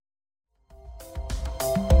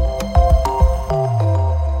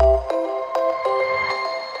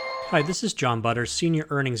Hi, this is John Butters, Senior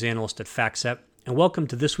Earnings Analyst at FactSet, and welcome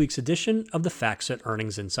to this week's edition of the FactSet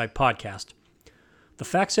Earnings Insight Podcast. The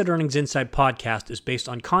FactSet Earnings Insight Podcast is based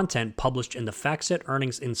on content published in the FactSet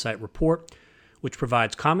Earnings Insight Report, which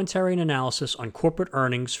provides commentary and analysis on corporate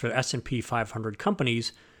earnings for S&P 500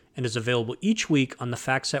 companies and is available each week on the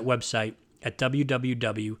FactSet website at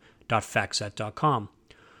www.factset.com.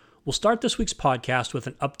 We'll start this week's podcast with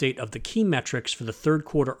an update of the key metrics for the third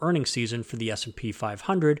quarter earnings season for the S&P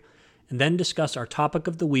 500, and then discuss our topic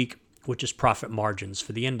of the week, which is profit margins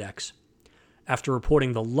for the index. After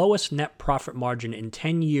reporting the lowest net profit margin in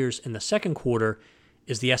 10 years in the second quarter,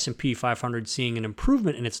 is the S&P 500 seeing an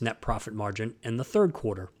improvement in its net profit margin in the third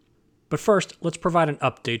quarter? But first, let's provide an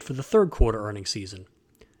update for the third quarter earnings season.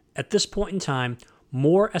 At this point in time,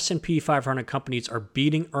 more S&P 500 companies are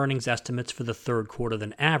beating earnings estimates for the third quarter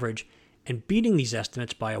than average, and beating these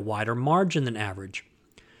estimates by a wider margin than average.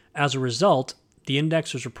 As a result, the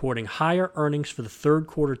index is reporting higher earnings for the third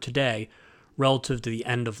quarter today relative to the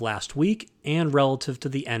end of last week and relative to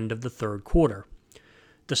the end of the third quarter.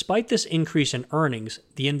 Despite this increase in earnings,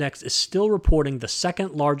 the index is still reporting the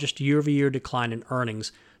second largest year-over-year decline in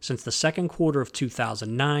earnings since the second quarter of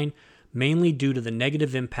 2009, mainly due to the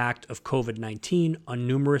negative impact of COVID-19 on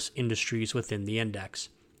numerous industries within the index.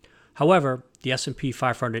 However, the S&P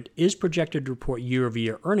 500 is projected to report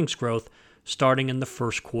year-over-year earnings growth starting in the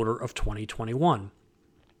first quarter of 2021.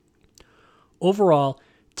 Overall,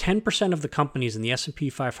 10% of the companies in the S&P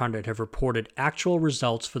 500 have reported actual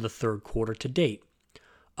results for the third quarter to date.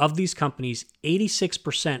 Of these companies,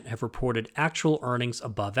 86% have reported actual earnings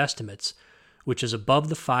above estimates, which is above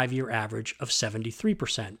the 5-year average of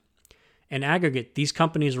 73%. In aggregate, these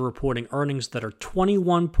companies are reporting earnings that are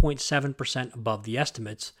 21.7% above the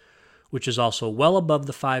estimates, which is also well above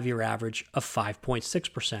the 5-year average of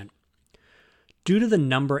 5.6%. Due to the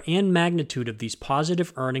number and magnitude of these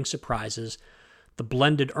positive earnings surprises, the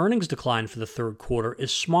blended earnings decline for the third quarter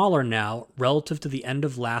is smaller now relative to the end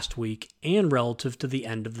of last week and relative to the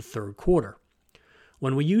end of the third quarter.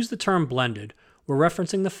 When we use the term blended, we're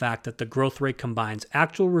referencing the fact that the growth rate combines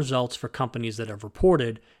actual results for companies that have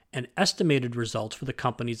reported and estimated results for the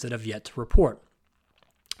companies that have yet to report.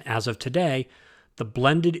 As of today, the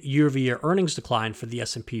blended year-over-year earnings decline for the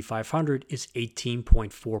S&P 500 is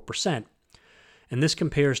 18.4%, and this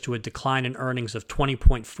compares to a decline in earnings of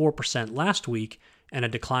 20.4% last week and a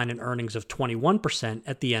decline in earnings of 21%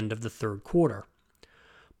 at the end of the third quarter.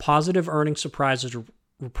 Positive earnings surprises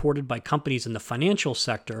reported by companies in the financial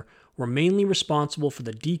sector were mainly responsible for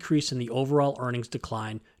the decrease in the overall earnings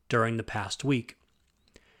decline during the past week.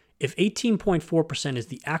 If 18.4% is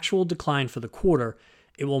the actual decline for the quarter,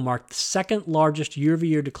 it will mark the second largest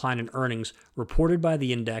year-over-year decline in earnings reported by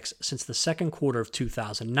the index since the second quarter of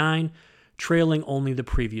 2009, trailing only the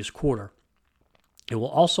previous quarter. It will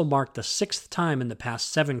also mark the sixth time in the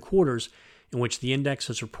past 7 quarters in which the index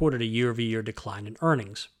has reported a year-over-year decline in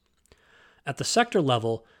earnings. At the sector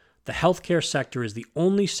level, the healthcare sector is the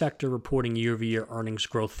only sector reporting year-over-year earnings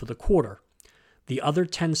growth for the quarter. The other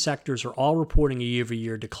 10 sectors are all reporting a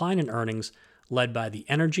year-over-year decline in earnings, led by the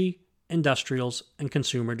energy, industrials, and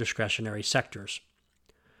consumer discretionary sectors.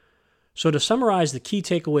 So to summarize the key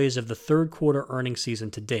takeaways of the third quarter earnings season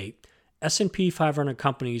to date, S&P 500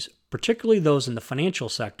 companies, particularly those in the financial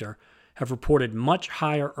sector, have reported much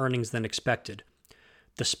higher earnings than expected.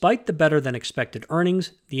 Despite the better than expected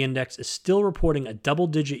earnings, the index is still reporting a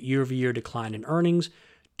double-digit year-over-year decline in earnings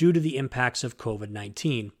due to the impacts of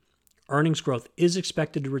COVID-19. Earnings growth is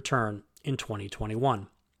expected to return in 2021.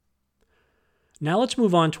 Now let's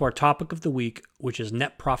move on to our topic of the week, which is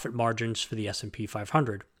net profit margins for the S&P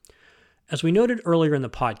 500. As we noted earlier in the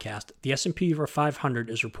podcast, the S&P 500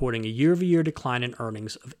 is reporting a year-over-year decline in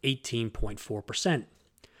earnings of 18.4%.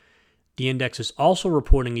 The index is also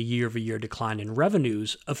reporting a year-over-year decline in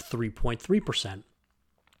revenues of 3.3%.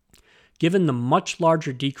 Given the much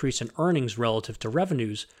larger decrease in earnings relative to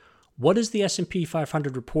revenues, what is the S&P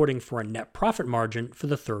 500 reporting for a net profit margin for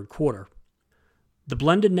the third quarter? The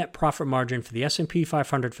blended net profit margin for the S&P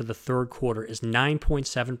 500 for the third quarter is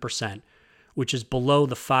 9.7%, which is below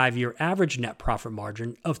the 5-year average net profit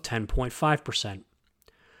margin of 10.5%.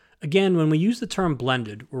 Again, when we use the term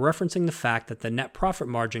blended, we're referencing the fact that the net profit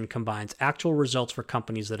margin combines actual results for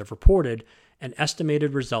companies that have reported and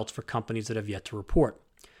estimated results for companies that have yet to report.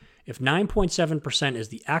 If 9.7% is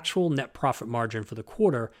the actual net profit margin for the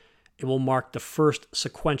quarter, it will mark the first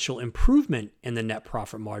sequential improvement in the net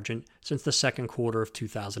profit margin since the second quarter of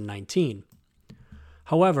 2019.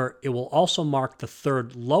 However, it will also mark the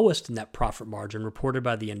third lowest net profit margin reported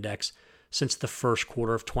by the index since the first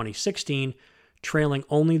quarter of 2016, trailing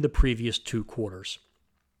only the previous 2 quarters.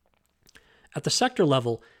 At the sector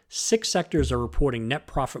level, 6 sectors are reporting net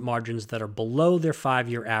profit margins that are below their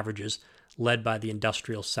 5-year averages, led by the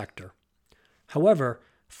industrial sector. However,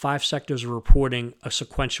 5 sectors are reporting a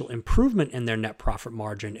sequential improvement in their net profit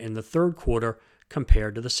margin in the third quarter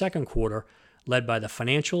compared to the second quarter, led by the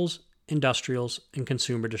financials, industrials, and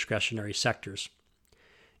consumer discretionary sectors.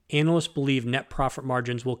 Analysts believe net profit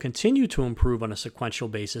margins will continue to improve on a sequential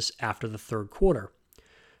basis after the third quarter.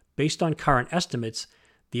 Based on current estimates,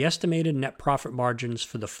 the estimated net profit margins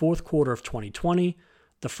for the fourth quarter of 2020,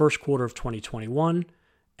 the first quarter of 2021,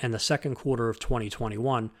 and the second quarter of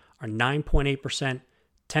 2021 are 9.8%,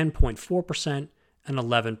 10.4%, and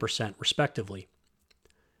 11% respectively.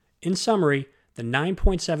 In summary, the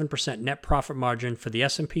 9.7% net profit margin for the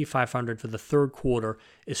S&P 500 for the third quarter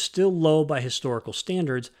is still low by historical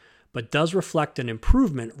standards, but does reflect an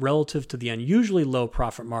improvement relative to the unusually low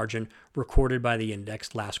profit margin recorded by the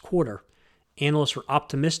index last quarter. Analysts are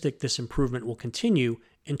optimistic this improvement will continue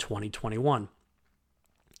in 2021.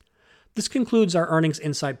 This concludes our Earnings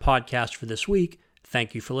Insight podcast for this week.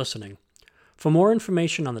 Thank you for listening. For more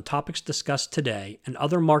information on the topics discussed today and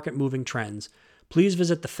other market-moving trends, please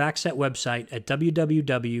visit the FactSet website at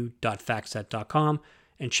www.factset.com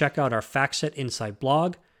and check out our FactSet Insight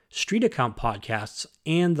blog, Street Account podcasts,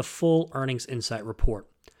 and the full Earnings Insight report.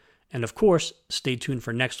 And of course, stay tuned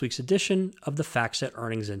for next week's edition of the FactSet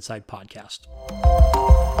Earnings Insight podcast.